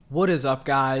What is up,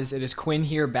 guys? It is Quinn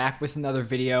here, back with another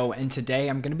video, and today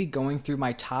I'm going to be going through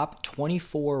my top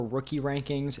 24 rookie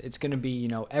rankings. It's going to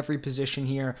be, every position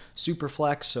here, super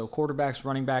flex, so quarterbacks,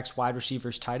 running backs, wide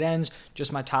receivers, tight ends,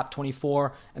 just my top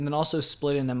 24, and then also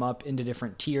splitting them up into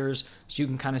different tiers so you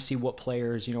can kind of see what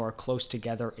players, are close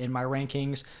together in my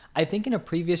rankings. I think in a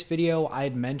previous video, I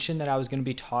had mentioned that I was going to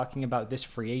be talking about this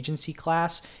free agency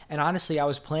class, and honestly, I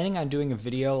was planning on doing a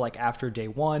video like after day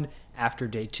one, after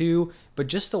day two, but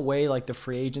just the way like the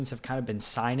free agents have kind of been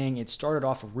signing, it started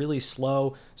off really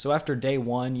slow. So after day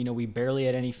one, we barely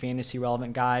had any fantasy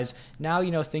relevant guys. Now,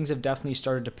 things have definitely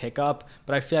started to pick up,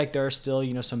 but I feel like there are still,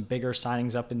 some bigger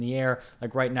signings up in the air.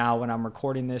 Like right now, when I'm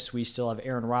recording this, we still have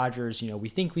Aaron Rodgers. We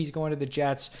think he's going to the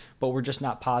Jets, but we're just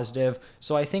not positive.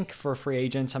 So I think for free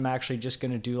agents, I'm actually just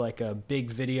going to do like a big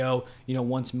video,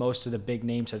 once most of the big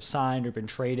names have signed or been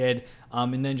traded,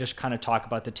 and then just kind of talk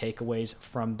about the takeaways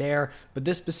from there. But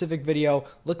this specific video,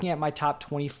 looking at my top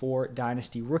 24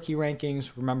 Dynasty rookie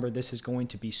rankings, remember this is going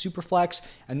to be super flex,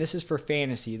 and this is for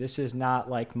fantasy. This is not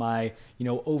like my,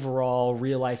 overall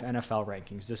real life NFL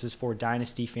rankings. This is for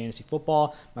Dynasty fantasy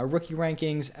football, my rookie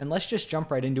rankings, and let's just jump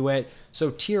right into it.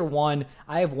 So tier one,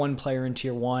 I have one player in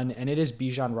tier one, and it is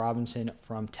Bijan Robinson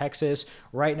from Texas.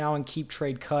 Right now in Keep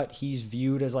Trade Cut, he's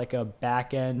viewed as like a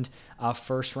back end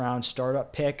first round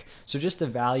startup pick. So just the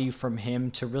value from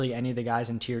him to really any of the guys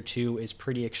in tier two is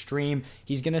pretty extreme.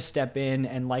 He's going to step in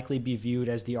and likely be viewed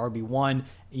as the RB1,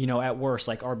 at worst,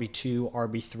 like RB2,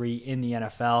 RB3 in the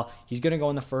NFL. He's going to go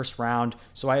in the first round,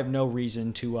 so I have no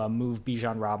reason to move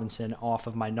Bijan Robinson off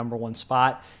of my number one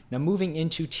spot. Now, moving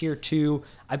into tier two,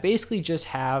 I basically just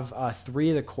have three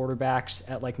of the quarterbacks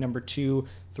at like number 2,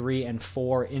 3, and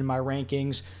 4 in my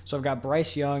rankings. So I've got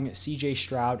Bryce Young, CJ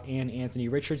Stroud, and Anthony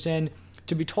Richardson.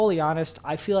 To be totally honest,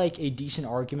 I feel like a decent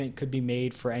argument could be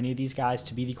made for any of these guys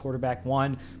to be the quarterback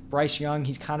one. Bryce Young,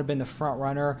 he's kind of been the front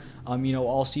runner,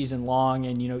 all season long,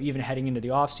 and, even heading into the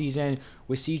offseason.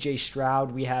 With CJ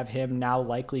Stroud, we have him now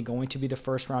likely going to be the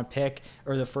first round pick,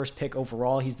 or the first pick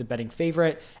overall. He's the betting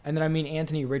favorite. And then,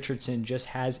 Anthony Richardson just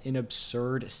has an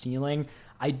absurd ceiling.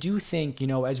 I do think,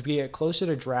 as we get closer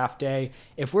to draft day,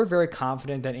 if we're very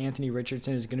confident that Anthony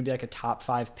Richardson is going to be like a top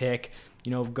 5 pick,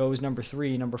 goes number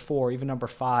 3, number 4, even number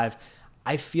 5,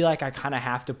 I feel like I kind of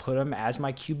have to put him as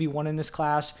my QB1 in this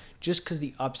class just because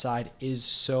the upside is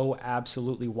so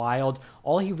absolutely wild.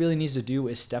 All he really needs to do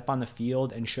is step on the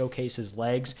field and showcase his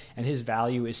legs, and his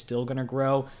value is still going to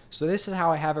grow. So this is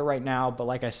how I have it right now, but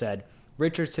like I said,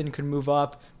 Richardson could move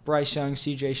up, Bryce Young,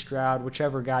 CJ Stroud,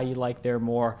 whichever guy you like there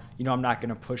more. I'm not going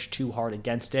to push too hard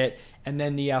against it. And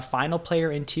then the final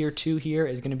player in tier 2 here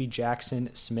is going to be Jackson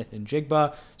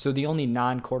Smith-Njigba. So the only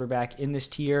non-quarterback in this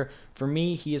tier. For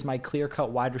me, he is my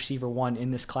clear-cut wide receiver 1 in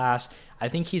this class. I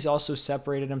think he's also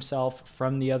separated himself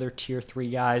from the other tier 3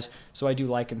 guys. So I do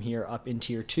like him here up in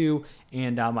tier 2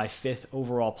 and my 5th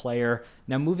overall player.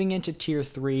 Now moving into tier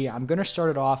 3, I'm going to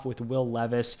start it off with Will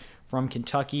Levis from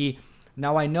Kentucky.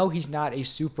 Now, I know he's not a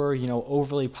super,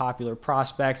 overly popular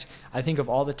prospect. I think of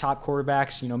all the top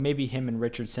quarterbacks, maybe him and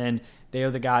Richardson, they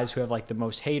are the guys who have like the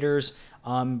most haters.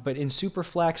 But in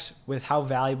Superflex, with how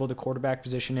valuable the quarterback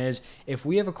position is, if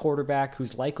we have a quarterback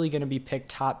who's likely going to be picked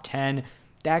top 10,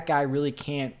 that guy really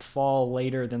can't fall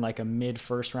later than like a mid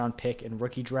first round pick in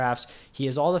rookie drafts. He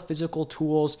has all the physical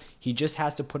tools. He just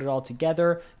has to put it all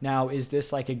together. Now, is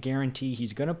this like a guarantee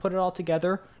he's going to put it all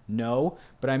together? No.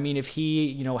 But if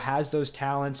he, has those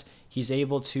talents, he's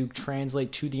able to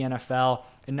translate to the NFL.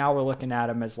 And now we're looking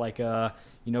at him as like a,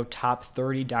 top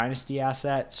 30 dynasty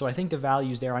asset. So I think the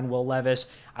value's there on Will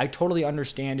Levis. I totally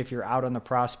understand if you're out on the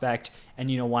prospect and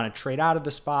want to trade out of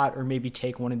the spot or maybe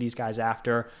take one of these guys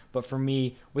after. But for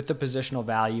me, with the positional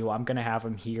value, I'm going to have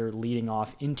him here leading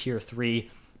off in tier 3.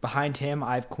 Behind him,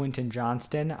 I have Quentin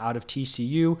Johnston out of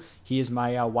TCU. He is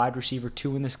my wide receiver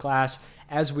 2 in this class.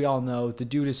 As we all know, the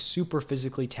dude is super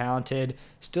physically talented,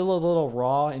 still a little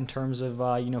raw in terms of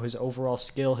his overall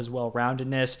skill, his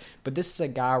well-roundedness, but this is a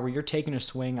guy where you're taking a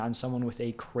swing on someone with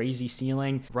a crazy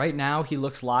ceiling. Right now, he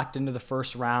looks locked into the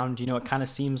first round. It kind of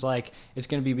seems like it's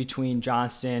going to be between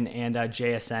Johnston and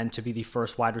JSN to be the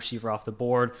first wide receiver off the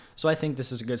board, so I think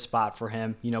this is a good spot for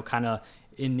him, kind of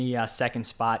in the second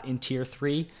spot in tier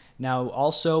 3. Now,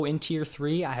 also in tier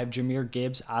 3, I have Jahmyr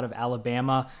Gibbs out of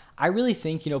Alabama. I really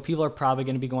think, people are probably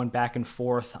going to be going back and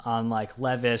forth on like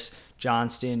Levis,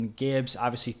 Johnston, Gibbs,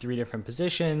 obviously 3 different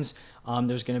positions.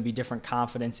 There's going to be different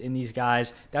confidence in these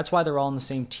guys. That's why they're all in the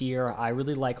same tier. I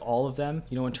really like all of them,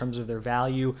 in terms of their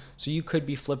value. So you could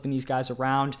be flipping these guys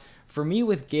around. For me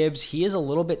with Gibbs, he is a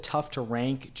little bit tough to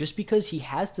rank just because he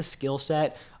has the skill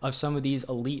set of some of these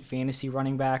elite fantasy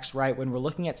running backs, right? When we're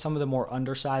looking at some of the more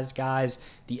undersized guys,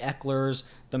 the Ecklers,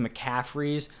 the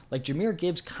McCaffreys, like Jahmyr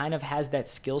Gibbs kind of has that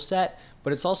skill set,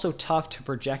 but it's also tough to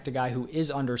project a guy who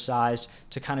is undersized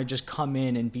to kind of just come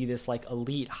in and be this like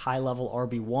elite high level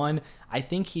RB1. I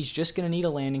think he's just going to need a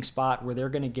landing spot where they're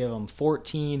going to give him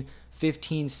 14,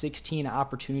 15, 16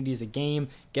 opportunities a game,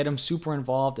 get him super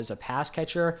involved as a pass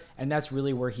catcher, and that's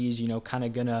really where he's, kind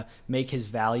of going to make his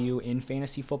value in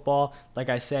fantasy football. Like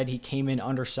I said, he came in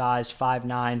undersized,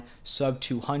 5'9", sub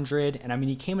 200, and I mean,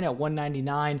 he came in at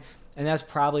 199, and that's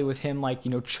probably with him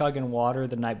chugging water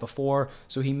the night before,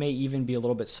 so he may even be a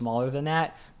little bit smaller than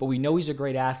that. But we know he's a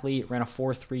great athlete, ran a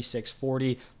 4.36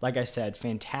 40. Like I said,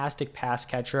 fantastic pass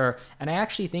catcher, and I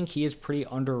actually think he is pretty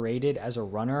underrated as a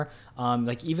runner.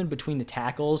 Even between the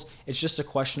tackles, it's just a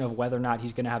question of whether or not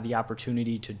he's going to have the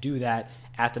opportunity to do that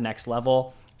at the next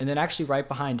level. And then actually right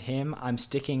behind him, I'm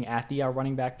sticking at the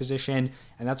running back position,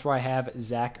 and that's where I have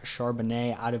Zach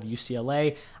Charbonnet out of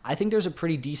UCLA. I think there's a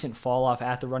pretty decent fall off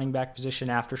at the running back position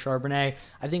after Charbonnet.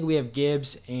 I think we have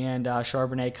Gibbs and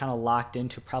Charbonnet kind of locked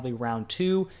into probably round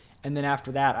 2. And then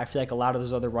after that, I feel like a lot of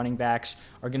those other running backs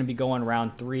are going to be going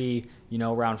round 3,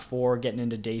 round 4, getting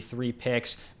into day 3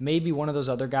 picks. Maybe one of those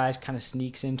other guys kind of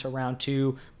sneaks into round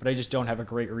 2, but I just don't have a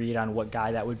great read on what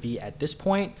guy that would be at this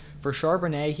point. For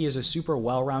Charbonnet, he is a super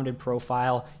well-rounded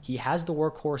profile. He has the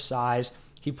workhorse size.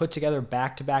 He put together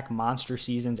back-to-back monster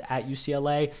seasons at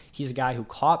UCLA. He's a guy who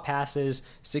caught passes,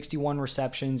 61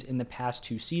 receptions in the past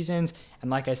 2 seasons.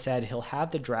 And like I said, he'll have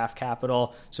the draft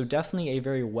capital. So definitely a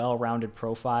very well-rounded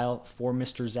profile for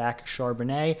Mr. Zach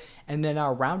Charbonnet. And then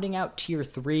rounding out tier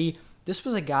 3, this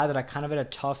was a guy that I kind of had a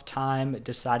tough time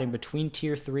deciding between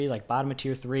tier 3, like bottom of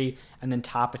tier 3, and then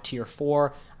top of tier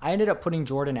 4. I ended up putting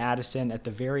Jordan Addison at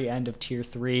the very end of tier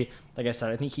 3. Like I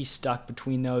said, I think he's stuck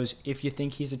between those. If you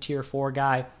think he's a tier 4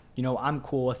 guy, I'm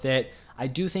cool with it. I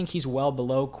do think he's well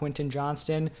below Quentin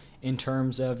Johnston in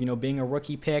terms of, being a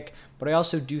rookie pick, but I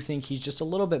also do think he's just a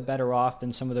little bit better off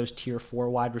than some of those tier 4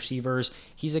 wide receivers.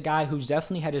 He's a guy who's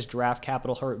definitely had his draft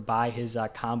capital hurt by his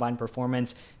combine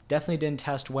performance. Definitely didn't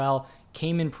test well.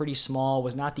 Came in pretty small,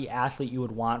 was not the athlete you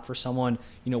would want for someone,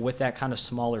 with that kind of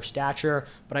smaller stature.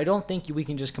 But I don't think we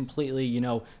can just completely,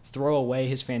 throw away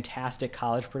his fantastic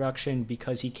college production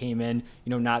because he came in,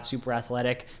 not super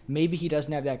athletic. Maybe he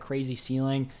doesn't have that crazy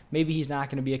ceiling. Maybe he's not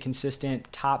going to be a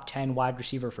consistent top 10 wide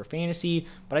receiver for fantasy,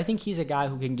 but I think he's a guy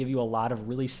who can give you a lot of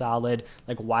really solid,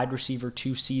 wide receiver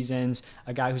 2 seasons,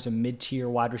 a guy who's a mid-tier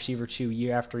wide receiver 2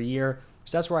 year after year.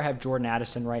 So that's where I have Jordan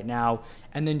Addison right now.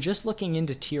 And then just looking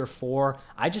into tier 4,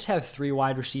 I just have 3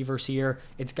 wide receivers here.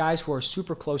 It's guys who are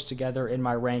super close together in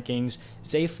my rankings: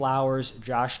 Zay Flowers,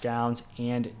 Josh Downs,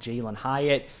 and Jalen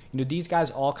Hyatt. These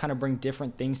guys all kind of bring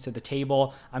different things to the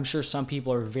table. I'm sure some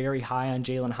people are very high on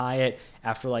Jalen Hyatt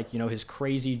after his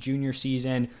crazy junior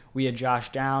season. We had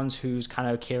Josh Downs, who's kind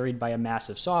of carried by a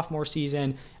massive sophomore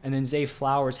season. And then Zay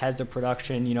Flowers has the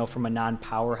production, from a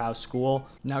non-powerhouse school.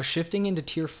 Now shifting into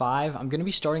tier 5, I'm going to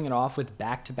be starting it off with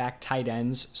back-to-back tight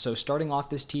ends. So starting off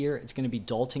this tier, it's going to be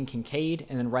Dalton Kincaid,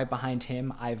 and then right behind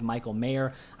him, I have Michael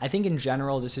Mayer. I think in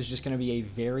general, this is just going to be a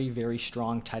very, very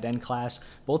strong tight end class,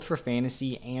 both for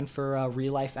fantasy and for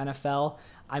real-life NFL.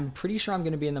 I'm pretty sure I'm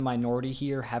going to be in the minority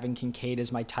here, having Kincaid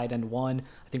as my tight end 1.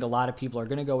 I think a lot of people are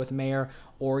going to go with Mayer,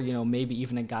 or maybe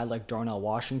even a guy like Darnell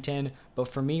Washington. But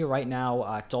for me right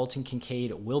now, Dalton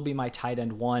Kincaid will be my tight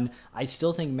end 1. I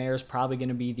still think Mayer's probably going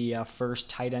to be the first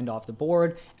tight end off the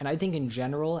board. And I think in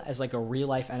general, as a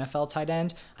real-life NFL tight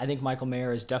end, I think Michael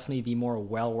Mayer is definitely the more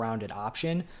well-rounded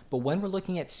option. But when we're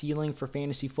looking at ceiling for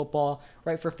fantasy football,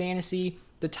 right, for fantasy,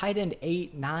 the tight end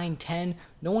 8, 9, 10,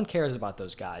 no one cares about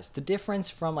those guys. The difference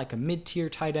from a mid-tier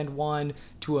tight end 1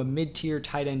 to a mid-tier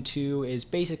tight end 2 is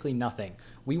basically nothing.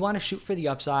 We want to shoot for the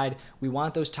upside. We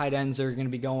want those tight ends that are going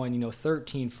to be going,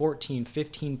 13, 14,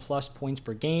 15 plus points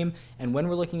per game. And when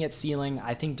we're looking at ceiling,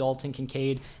 I think Dalton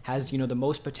Kincaid has, the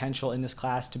most potential in this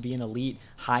class to be an elite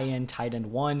high-end tight end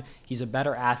 1. He's a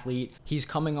better athlete. He's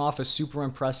coming off a super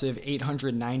impressive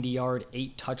 890-yard,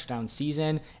 8-touchdown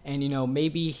season. And,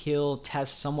 maybe he'll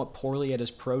test somewhat poorly at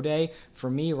his pro day. For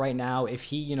me right now, if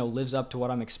he, lives up to what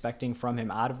I'm expecting from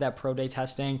him out of that pro day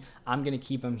testing, I'm going to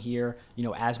keep him here,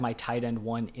 as my tight end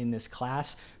 1 in this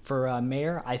class. For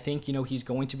Mayer, I think, he's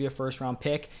going to be a first-round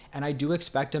pick, and I do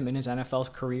expect him in his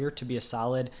NFL career to be a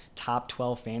solid top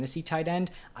 12 fantasy tight end.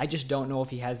 I just don't know if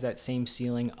he has that same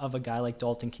ceiling of a guy like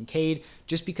Dalton Kincaid,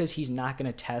 just because he's not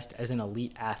going to test as an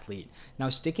elite athlete. Now,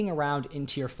 sticking around in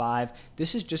tier 5,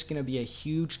 this is just going to be a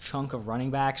huge chunk of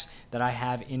running backs that I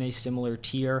have in a similar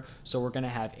tier. So we're going to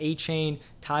have A-Chain,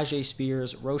 Tajay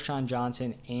Spears, Roschon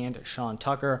Johnson, and Sean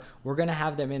Tucker. We're going to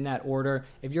have them in that order.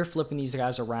 If you're flipping these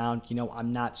guys around,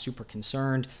 I'm not super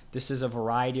concerned. This is a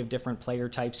variety of different player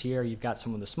types here. You've got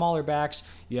some of the smaller backs.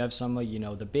 You have some of,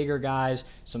 the bigger guys,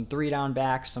 some 3-down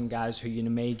backs, some guys who,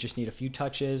 may just need a few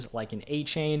touches, like an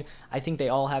A-Chain. I think they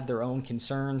all have their own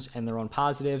concerns and their own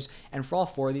positives. And for all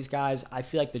 4 of these guys, I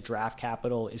feel like the draft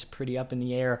capital is pretty up in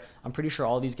the air. I'm pretty sure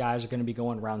all these guys are going to be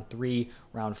going round 3,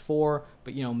 round 4,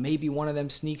 but maybe one of them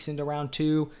sneaks into round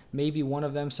 2, maybe one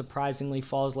of them surprisingly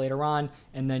falls later on,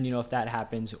 and then if that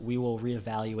happens, we will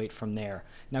reevaluate from there.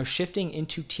 Now, shifting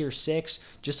into tier 6,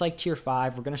 just like tier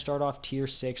 5, we're going to start off tier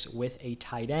 6 with a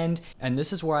tight end, and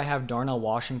this is where I have Darnell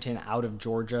Washington out of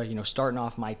Georgia, starting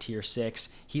off my tier 6.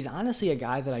 He's honestly a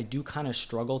guy that I do kind of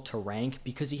struggle to rank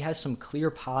because he has some clear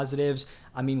positives.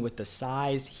 I mean, with the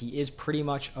size, he is pretty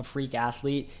much a freak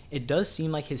athlete. It does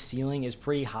seem like his ceiling is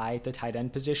pretty high at the tight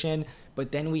end position,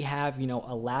 but then we have,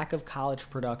 a lack of college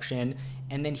production,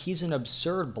 and then he's an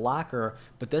absurd blocker,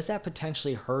 but does that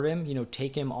potentially hurt him,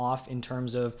 take him off in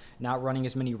terms of not running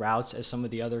as many routes as some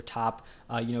of the other top,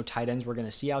 tight ends we're going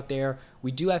to see out there?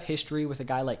 We do have history with a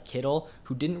guy like Kittle,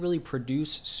 who didn't really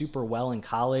produce super well in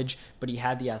college, but he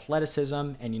had the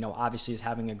athleticism and, obviously is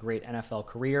having a great NFL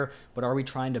career. But are we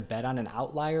trying to bet on an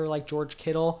outlier like George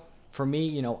Kittle? For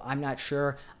me, I'm not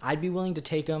sure. I'd be willing to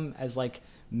take him as like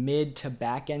mid to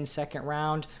back end second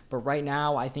round, but right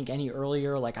now I think any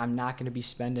earlier, I'm not going to be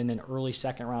spending an early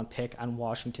second round pick on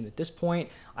Washington at this point.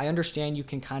 I understand you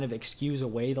can kind of excuse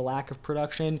away the lack of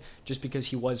production just because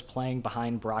he was playing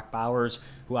behind Brock Bowers,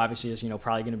 who obviously is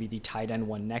probably going to be the tight end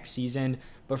one next season.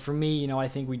 But for me, I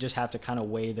think we just have to kind of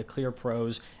weigh the clear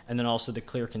pros and then also the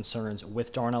clear concerns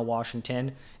with Darnell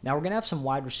Washington. Now we're going to have some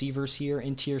wide receivers here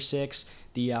in tier 6.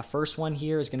 The first one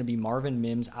here is going to be Marvin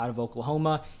Mims out of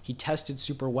Oklahoma. He tested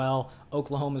super well.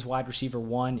 Oklahoma's wide receiver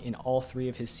 1 in all 3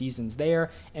 of his seasons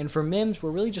there. And for Mims,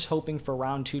 we're really just hoping for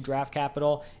round 2 draft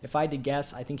capital. If I had to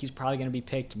guess, I think he's probably going to be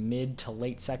picked mid to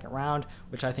late second round,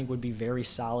 which I think would be very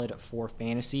solid for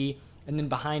fantasy. And then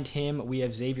behind him, we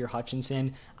have Xavier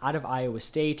Hutchinson out of Iowa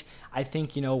State. I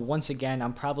think, once again,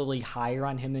 I'm probably higher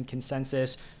on him than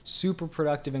consensus. Super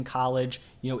productive in college,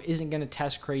 isn't going to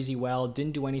test crazy well,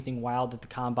 didn't do anything wild at the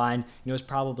combine, is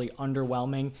probably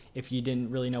underwhelming if you didn't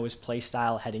really know his play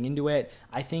style heading into it.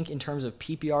 I think in terms of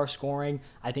PPR scoring,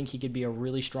 I think he could be a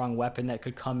really strong weapon that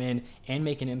could come in and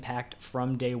make an impact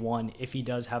from day one if he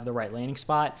does have the right landing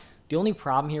spot. The only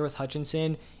problem here with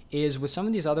Hutchinson is with some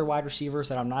of these other wide receivers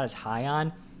that I'm not as high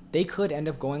on, they could end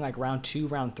up going like round 2,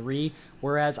 round 3,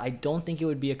 whereas I don't think it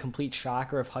would be a complete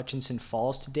shocker if Hutchinson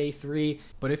falls to day 3.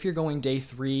 But if you're going day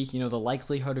 3, the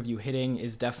likelihood of you hitting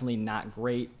is definitely not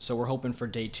great. So we're hoping for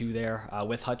day 2 there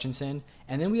with Hutchinson.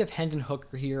 And then we have Hendon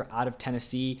Hooker here out of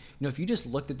Tennessee. If you just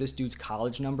looked at this dude's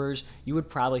college numbers, you would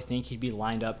probably think he'd be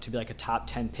lined up to be like a top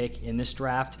 10 pick in this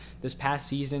draft. This past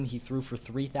season, he threw for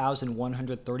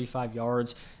 3,135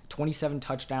 yards, 27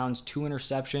 touchdowns, 2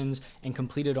 interceptions, and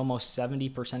completed almost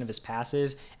 70% of his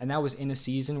passes. And that was in a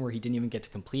season where he didn't even get to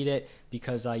complete it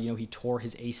because, he tore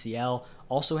his ACL.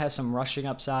 Also has some rushing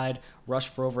upside, rushed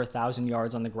for over 1,000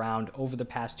 yards on the ground over the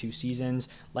past 2 seasons.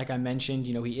 Like I mentioned,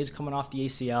 he is coming off the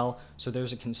ACL, so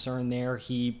there's a concern there.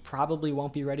 He probably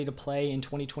won't be ready to play in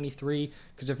 2023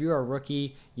 because if you're a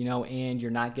rookie, and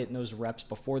you're not getting those reps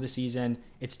before the season,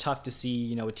 it's tough to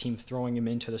see, a team throwing him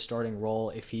into the starting role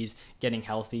if he's getting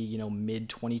healthy, mid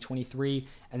 2023.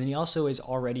 And then he also is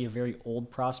already a very old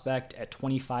prospect at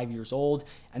 25 years old.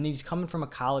 And then he's coming from a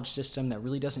college system that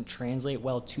really doesn't translate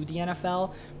well to the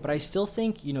NFL. But I still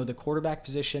think, the quarterback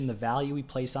position, the value we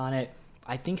place on it,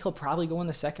 I think he'll probably go in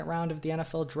the second round of the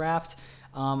NFL draft.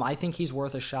 I think he's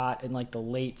worth a shot in like the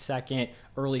late second,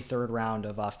 early third round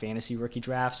of fantasy rookie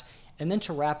drafts. And then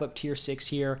to wrap up tier 6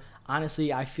 here,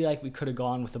 honestly, I feel like we could have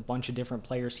gone with a bunch of different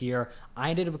players here. I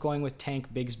ended up going with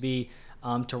Tank Bigsby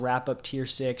to wrap up tier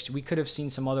 6. We could have seen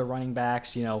some other running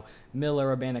backs,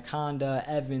 Miller, Abanikanda,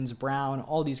 Evans, Brown,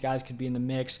 all these guys could be in the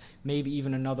mix, maybe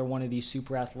even another one of these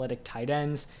super athletic tight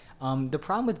ends. The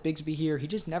problem with Bigsby here, he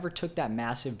just never took that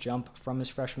massive jump from his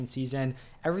freshman season.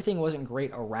 Everything wasn't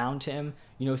great around him,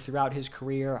 throughout his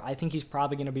career. I think he's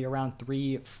probably going to be around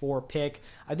 3-4 pick.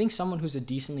 I think someone who's a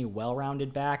decently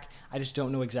well-rounded back. I just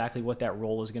don't know exactly what that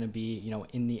role is going to be,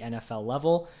 in the NFL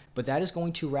level. But that is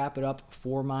going to wrap it up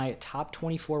for my top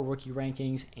 24 rookie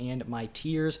rankings and my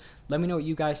tiers. Let me know what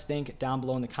you guys think down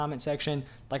below in the comment section.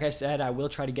 Like I said, I will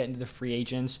try to get into the free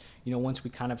agents, once we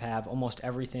kind of have almost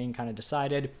everything kind of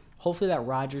decided. Hopefully that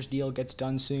Rodgers deal gets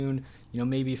done soon.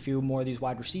 Maybe a few more of these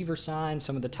wide receivers signed,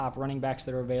 some of the top running backs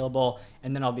that are available,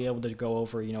 and then I'll be able to go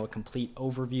over, a complete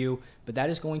overview. But that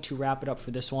is going to wrap it up for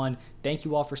this one. Thank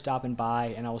you all for stopping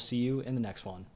by, and I will see you in the next one.